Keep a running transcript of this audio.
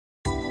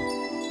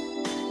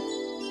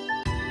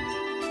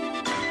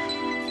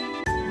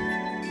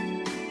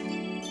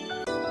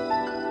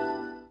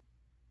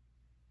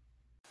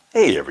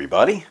Hey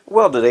everybody!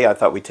 Well, today I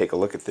thought we'd take a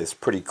look at this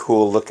pretty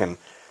cool looking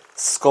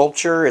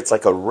sculpture. It's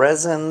like a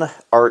resin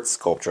art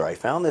sculpture. I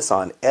found this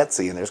on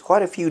Etsy, and there's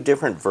quite a few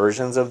different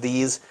versions of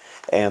these,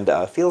 and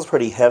feels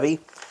pretty heavy.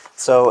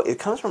 So it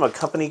comes from a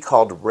company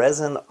called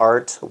Resin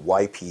Art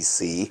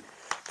YPC.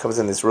 Comes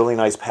in this really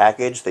nice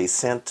package. They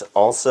sent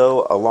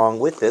also along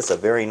with this a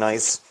very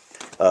nice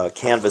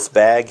canvas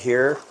bag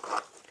here.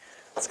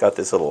 It's got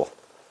this little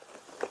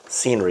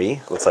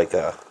scenery. Looks like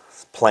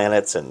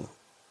planets and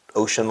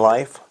ocean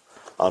life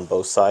on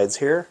both sides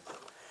here,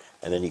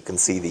 and then you can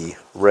see the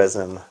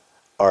Resin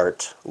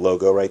Art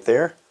logo right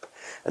there.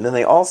 And then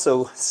they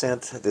also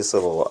sent this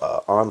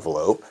little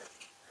envelope,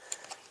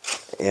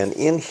 and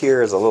in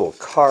here is a little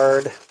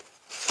card,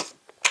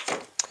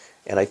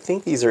 and I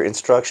think these are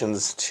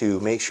instructions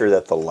to make sure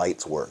that the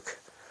lights work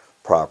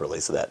properly,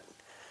 so that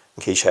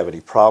in case you have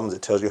any problems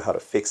it tells you how to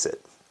fix it.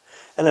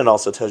 And it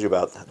also tells you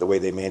about the way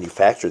they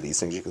manufacture these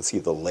things. You can see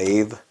the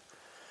lathe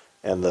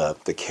and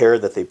the care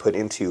that they put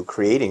into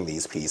creating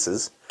these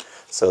pieces.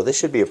 So this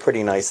should be a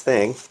pretty nice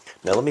thing.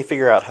 Now let me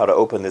figure out how to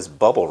open this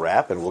bubble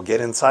wrap and we'll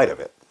get inside of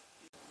it.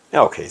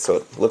 Okay, so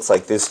it looks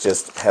like this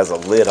just has a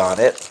lid on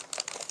it.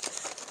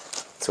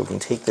 So we can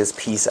take this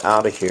piece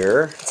out of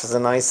here. This is a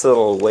nice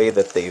little way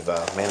that they've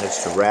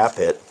managed to wrap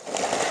it.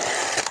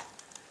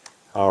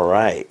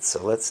 Alright,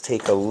 so let's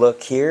take a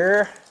look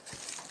here.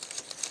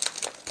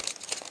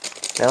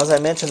 Now as I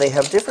mentioned, they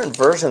have different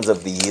versions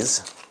of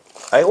these.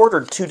 I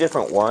ordered two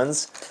different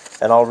ones,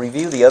 and I'll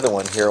review the other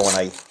one here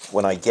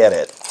when I get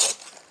it.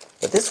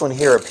 But this one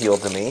here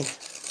appealed to me.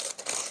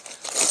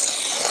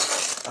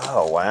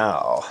 Oh,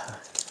 wow.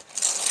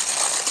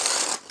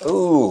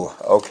 Ooh,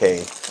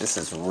 okay. This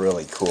is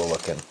really cool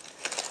looking.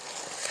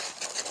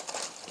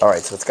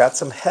 Alright, so it's got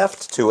some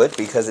heft to it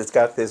because it's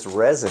got this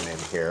resin in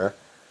here.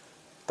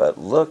 But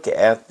look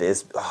at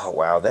this. Oh,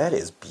 wow, that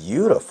is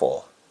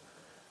beautiful.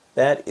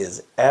 That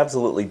is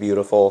absolutely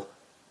beautiful.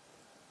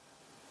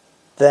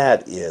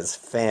 That is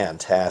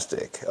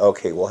fantastic.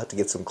 Okay, we'll have to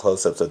get some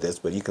close-ups of this,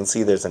 but you can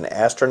see there's an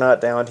astronaut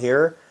down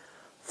here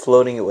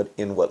floating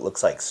in what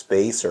looks like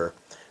space, or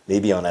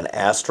maybe on an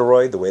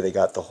asteroid, the way they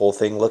got the whole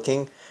thing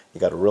looking.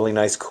 You got a really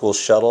nice cool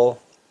shuttle.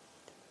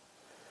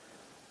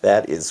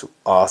 That is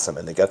awesome,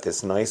 and they got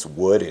this nice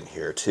wood in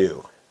here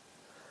too.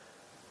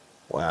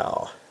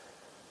 Wow,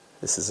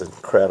 this is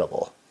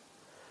incredible.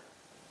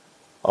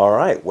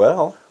 Alright,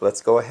 well,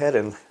 let's go ahead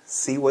and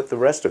see what the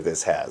rest of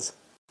this has.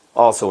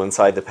 Also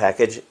inside the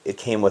package, it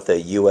came with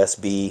a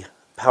USB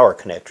power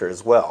connector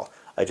as well.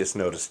 I just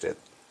noticed it.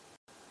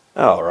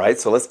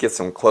 Alright, so let's get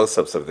some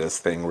close-ups of this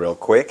thing real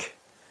quick.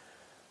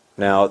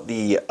 Now,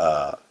 the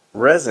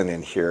resin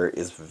in here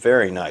is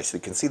very nice. You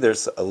can see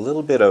there's a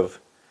little bit of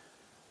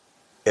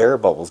air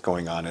bubbles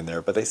going on in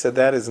there, but they said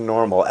that is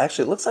normal.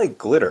 Actually, it looks like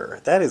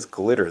glitter. That is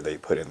glitter they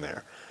put in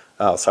there.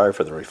 Oh, sorry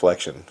for the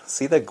reflection.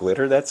 See that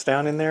glitter that's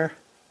down in there?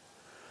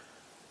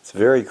 It's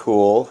very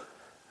cool.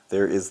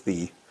 There is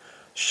the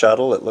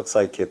shuttle. It looks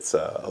like it's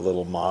a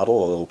little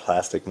model, a little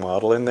plastic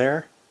model in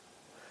there.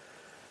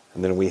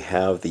 And then we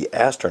have the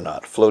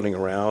astronaut floating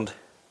around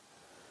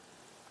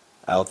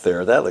out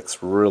there. That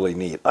looks really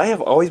neat. I have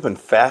always been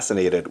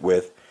fascinated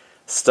with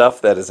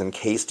stuff that is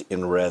encased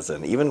in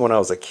resin. Even when I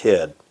was a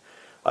kid,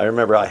 I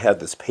remember I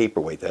had this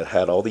paperweight that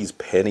had all these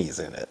pennies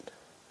in it.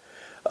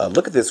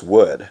 Look at this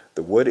wood.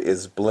 The wood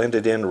is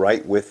blended in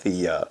right with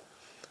the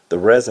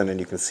resin,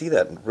 and you can see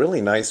that really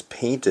nice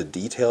painted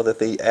detail that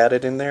they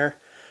added in there.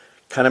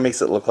 Kind of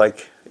makes it look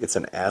like it's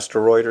an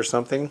asteroid or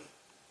something.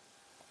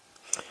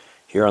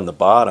 Here on the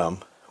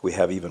bottom we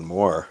have even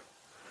more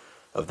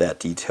of that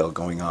detail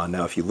going on.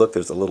 Now if you look,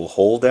 there's a little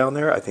hole down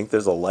there. I think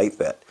there's a light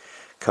that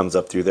comes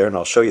up through there, and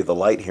I'll show you the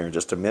light here in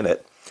just a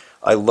minute.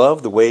 I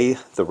love the way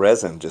the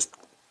resin just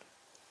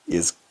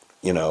is,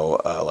 you know,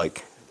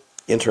 like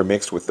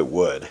intermixed with the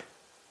wood.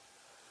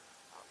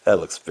 That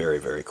looks very,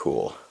 very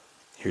cool.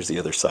 Here's the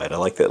other side. I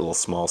like that little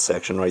small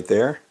section right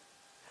there.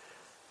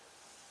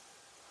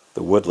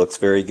 The wood looks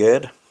very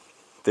good.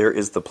 There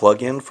is the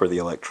plug-in for the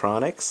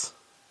electronics.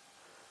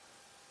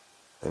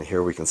 And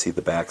here we can see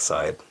the back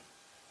side.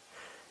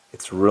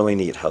 It's really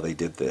neat how they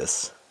did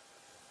this.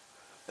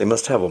 They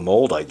must have a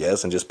mold, I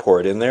guess, and just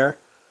pour it in there.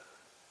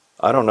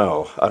 I don't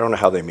know. I don't know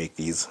how they make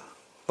these.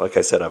 Like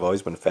I said, I've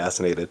always been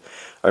fascinated.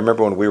 I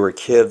remember when we were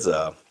kids,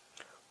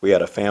 we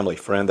had a family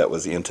friend that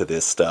was into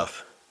this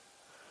stuff.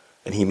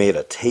 And he made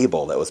a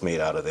table that was made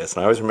out of this. And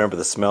I always remember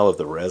the smell of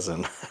the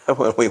resin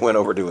when we went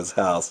over to his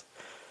house.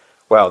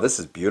 Wow, this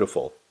is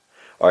beautiful.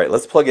 Alright,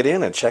 let's plug it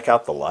in and check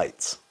out the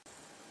lights.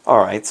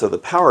 Alright, so the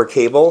power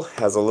cable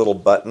has a little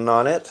button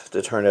on it to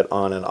turn it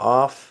on and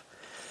off.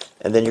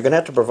 And then you're going to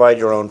have to provide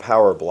your own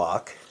power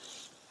block.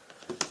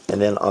 And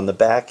then on the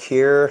back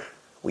here,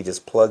 we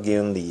just plug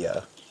in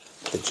the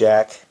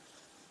jack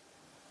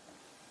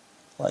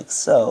like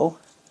so.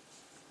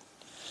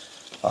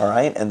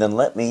 Alright, and then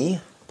let me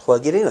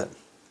plug it in.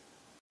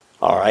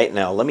 Alright,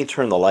 now let me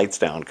turn the lights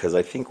down because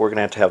I think we're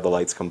going to have the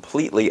lights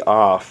completely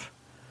off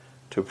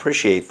to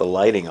appreciate the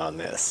lighting on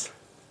this.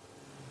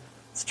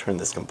 Let's turn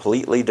this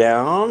completely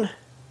down.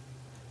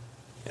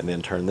 and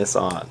then turn this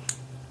on.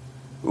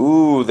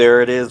 Ooh,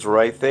 there it is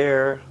right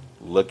there.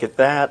 Look at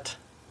that.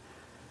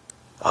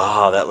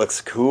 Ah, that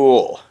looks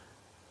cool.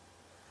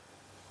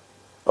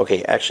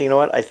 Okay, actually, you know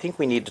what? I think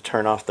we need to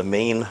turn off the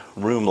main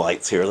room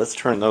lights here. Let's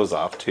turn those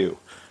off too.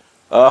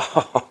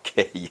 Oh,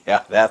 okay,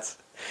 yeah, that's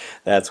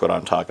what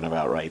I'm talking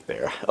about right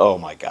there. Oh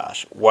my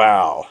gosh.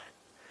 Wow.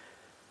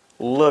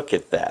 Look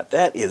at that.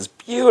 That is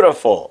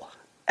beautiful.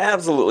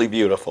 Absolutely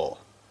beautiful.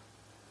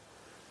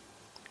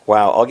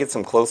 Wow, I'll get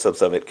some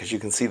close-ups of it because you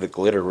can see the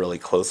glitter really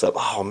close up.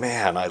 Oh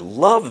man, I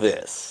love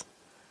this.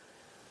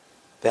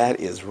 That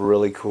is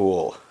really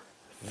cool.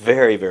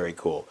 Very, very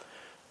cool.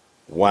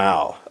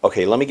 Wow.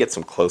 Okay, let me get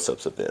some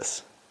close-ups of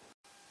this.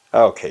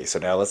 Okay, so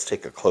now let's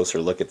take a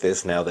closer look at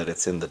this now that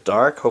it's in the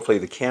dark. Hopefully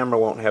the camera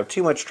won't have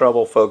too much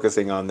trouble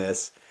focusing on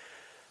this.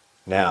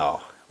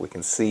 Now, we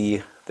can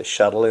see the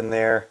shuttle in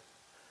there.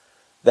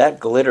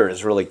 That glitter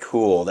is really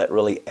cool. That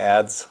really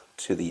adds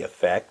to the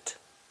effect.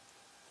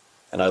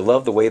 And I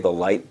love the way the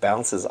light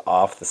bounces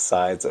off the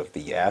sides of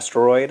the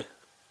asteroid.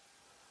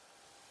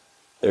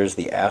 There's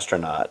the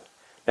astronaut.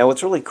 Now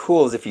what's really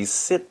cool is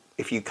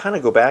if you kind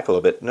of go back a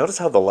little bit, notice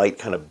how the light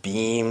kind of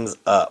beams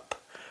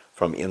up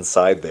from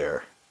inside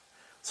there.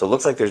 So it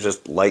looks like there's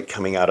just light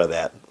coming out of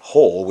that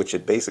hole, which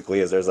it basically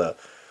is.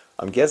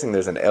 I'm guessing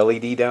there's an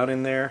LED down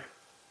in there.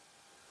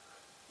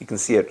 You can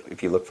see it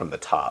if you look from the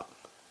top.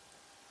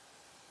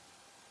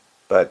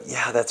 But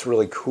yeah, that's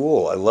really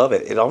cool. I love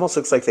it. It almost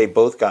looks like they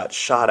both got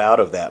shot out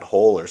of that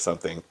hole or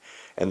something,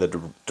 and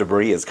the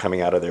debris is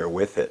coming out of there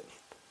with it.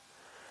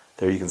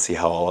 There you can see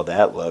how all of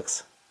that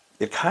looks.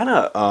 It kind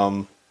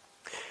of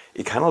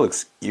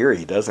looks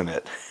eerie, doesn't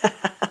it?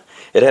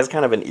 It has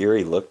kind of an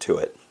eerie look to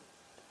it.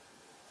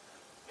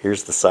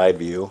 Here's the side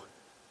view.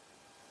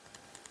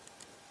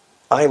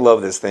 I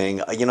love this thing.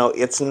 You know,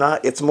 it's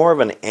more of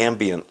an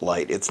ambient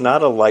light. It's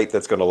not a light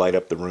that's going to light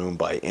up the room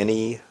by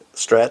any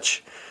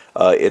stretch.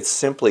 It's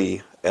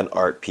simply an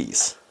art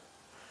piece.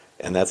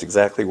 And that's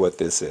exactly what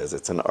this is.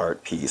 It's an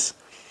art piece.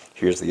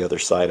 Here's the other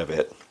side of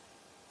it.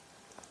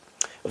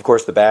 Of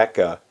course, the back,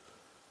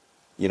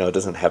 you know,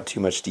 doesn't have too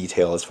much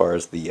detail as far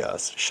as the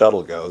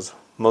shuttle goes.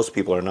 Most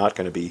people are not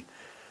going to be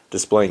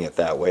displaying it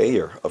that way.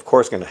 You're, of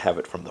course, going to have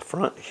it from the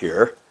front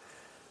here.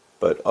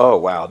 But, oh,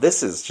 wow,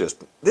 this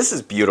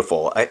is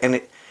beautiful.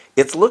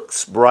 It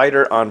looks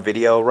brighter on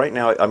video. Right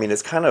now, I mean,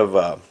 it's kind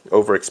of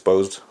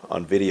overexposed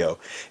on video.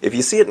 If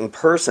you see it in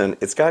person,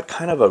 it's got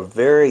kind of a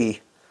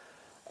very,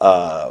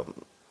 I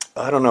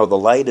don't know, the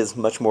light is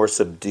much more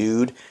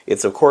subdued.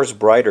 It's, of course,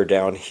 brighter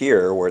down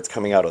here where it's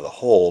coming out of the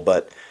hole,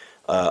 but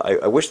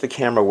I wish the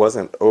camera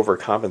wasn't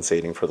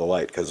overcompensating for the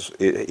light because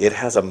it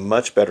has a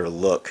much better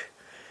look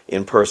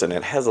in person.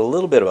 It has a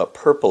little bit of a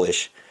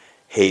purplish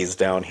haze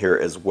down here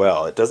as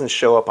well. It doesn't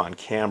show up on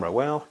camera.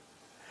 Well,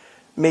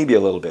 maybe a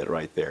little bit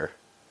right there.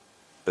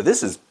 But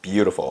this is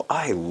beautiful.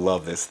 I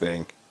love this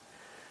thing.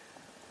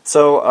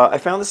 So I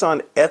found this on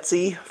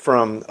Etsy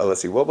from,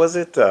 let's see, what was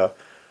it?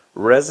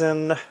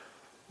 Resin,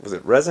 was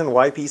it Resin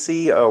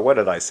YPC? What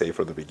did I say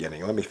from the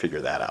beginning? Let me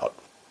figure that out.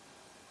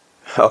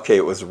 Okay,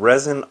 it was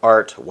Resin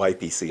Art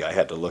YPC. I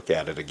had to look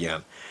at it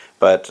again.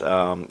 But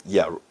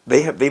yeah,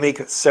 they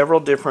make several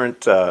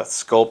different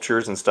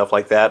sculptures and stuff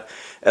like that.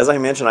 As I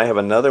mentioned, I have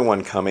another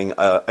one coming.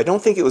 I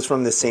don't think it was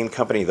from the same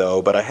company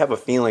though, but I have a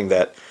feeling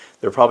that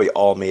they're probably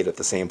all made at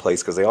the same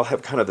place because they all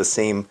have kind of the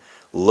same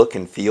look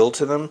and feel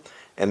to them.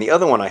 And the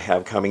other one I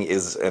have coming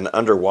is an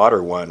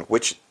underwater one,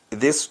 which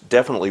this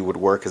definitely would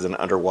work as an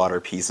underwater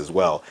piece as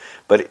well.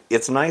 But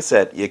it's nice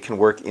that it can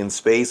work in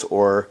space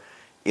or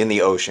in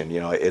the ocean.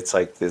 You know, it's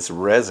like this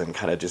resin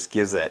kind of just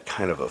gives that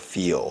kind of a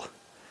feel.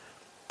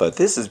 But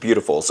this is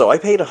beautiful. So I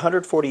paid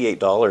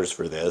 $148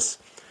 for this,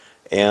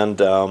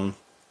 and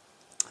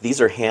these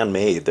are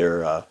handmade.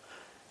 They're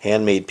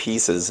handmade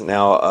pieces.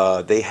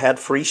 Now, they had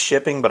free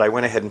shipping, but I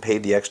went ahead and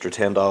paid the extra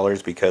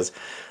 $10 because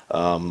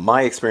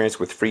my experience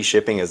with free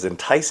shipping, as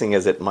enticing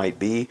as it might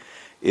be,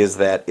 is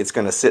that it's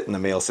going to sit in the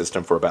mail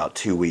system for about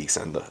 2 weeks.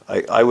 And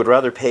I would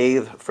rather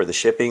pay for the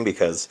shipping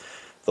because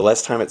the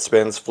less time it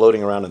spends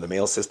floating around in the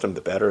mail system,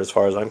 the better as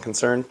far as I'm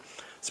concerned.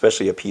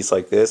 Especially a piece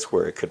like this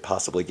where it could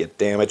possibly get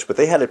damaged. But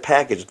they had it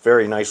packaged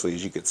very nicely,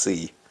 as you could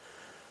see.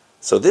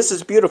 So this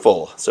is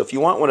beautiful. So if you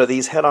want one of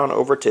these, head on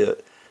over to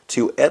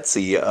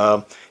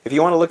Etsy. If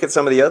you want to look at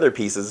some of the other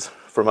pieces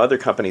from other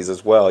companies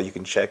as well, you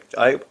can check.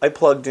 I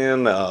plugged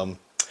in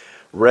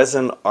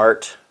Resin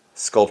Art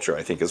Sculpture,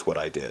 I think is what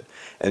I did.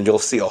 And you'll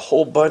see a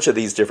whole bunch of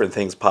these different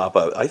things pop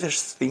up. I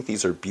just think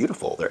these are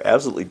beautiful. They're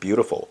absolutely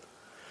beautiful.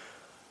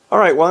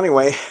 Alright, well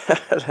anyway,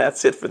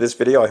 that's it for this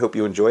video. I hope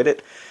you enjoyed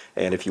it.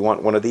 And if you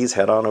want one of these,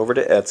 head on over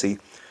to Etsy.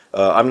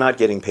 I'm not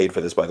getting paid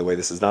for this, by the way.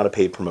 This is not a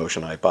paid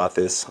promotion. I bought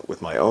this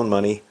with my own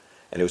money,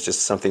 and it was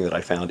just something that I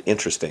found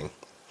interesting.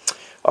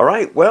 All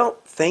right, well,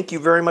 thank you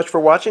very much for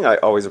watching. I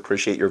always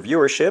appreciate your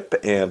viewership,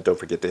 and don't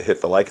forget to hit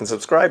the like and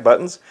subscribe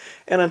buttons.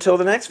 And until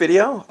the next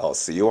video, I'll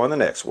see you on the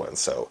next one.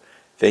 So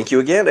thank you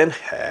again, and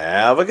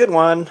have a good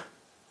one.